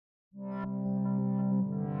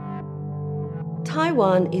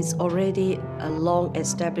Taiwan is already a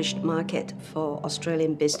long-established market for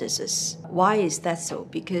Australian businesses. Why is that so?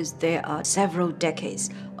 Because there are several decades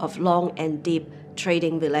of long and deep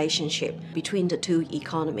trading relationship between the two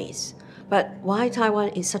economies. But why Taiwan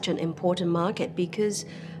is such an important market? Because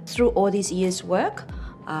through all these years' work,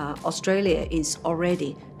 Australia is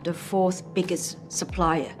already the fourth biggest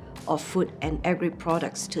supplier of food and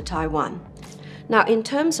agri-products to Taiwan. Now, in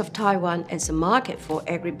terms of Taiwan as a market for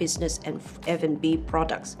agribusiness and F&B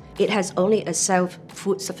products, it has only a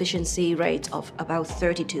self-food sufficiency rate of about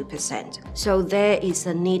 32%. So there is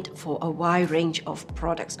a need for a wide range of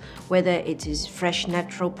products, whether it is fresh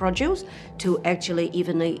natural produce to actually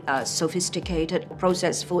even sophisticated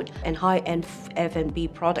processed food and high-end F&B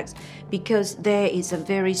products, because there is a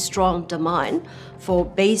very strong demand for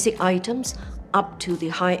basic items up to the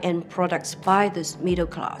high-end products by the middle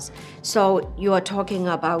class. So you are talking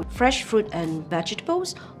about fresh fruit and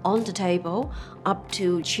vegetables on the table, up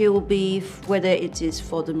to chilled beef, whether it is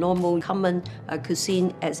for the normal common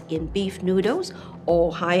cuisine as in beef noodles,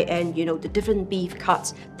 or high-end, the different beef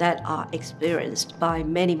cuts that are experienced by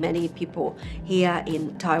many people here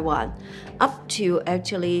in Taiwan, up to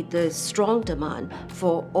actually the strong demand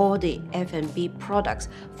for all the F&B products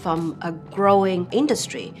from a growing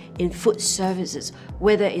industry in food services,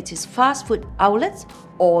 whether it is fast food outlets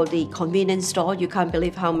or the convenience store. You can't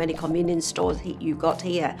believe how many convenience stores you got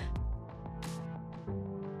here.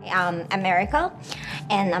 I'm America,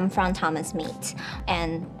 and I'm from Thomas Meat,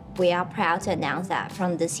 and we are proud to announce that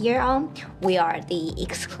from this year on, we are the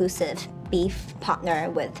exclusive beef partner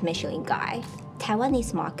with Michelin Guide.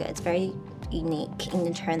 Taiwanese market is very unique in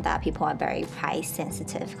the term that people are very price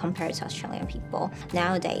sensitive compared to Australian people.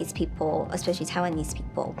 Nowadays, people, especially Taiwanese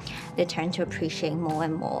people, they tend to appreciate more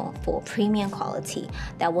and more for premium quality.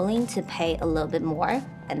 They're willing to pay a little bit more,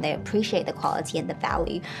 and they appreciate the quality and the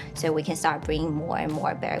value, so we can start bringing more and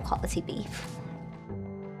more better quality beef.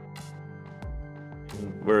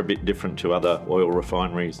 We're a bit different to other oil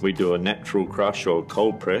refineries. We do a natural crush or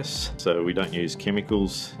cold press, so we don't use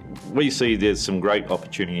chemicals. We see there's some great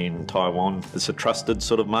opportunity in Taiwan. It's a trusted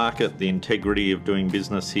sort of market, the integrity of doing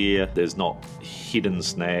business here. There's not hidden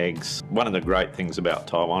snags. One of the great things about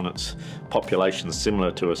Taiwan, its population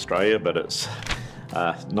similar to Australia, but it's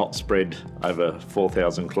not spread over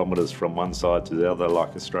 4,000 kilometres from one side to the other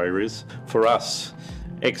like Australia is. For us,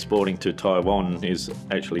 exporting to Taiwan is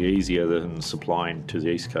actually easier than supplying to the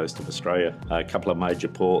east coast of Australia. A couple of major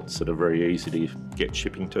ports that are very easy to get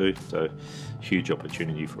shipping to, so huge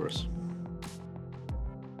opportunity for us.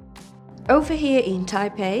 Over here in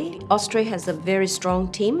Taipei, Austrade has a very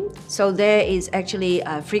strong team, so there is actually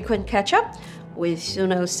a frequent catch-up with,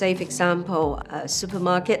 safe example,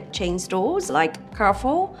 supermarket chain stores like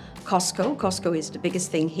Carrefour, Costco. Costco is the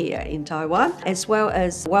biggest thing here in Taiwan, as well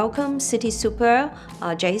as Welcome, City Super,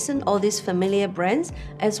 Jason, all these familiar brands,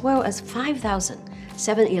 as well as 5,000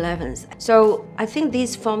 7-Elevens. So I think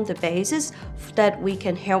these form the basis that we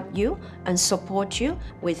can help you and support you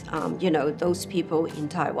with, those people in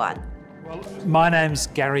Taiwan. Well, my name's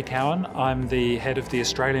Gary Cowan. I'm the head of the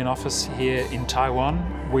Australian office here in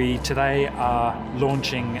Taiwan. We today are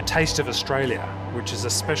launching Taste of Australia, which is a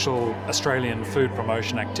special Australian food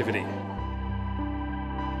promotion activity.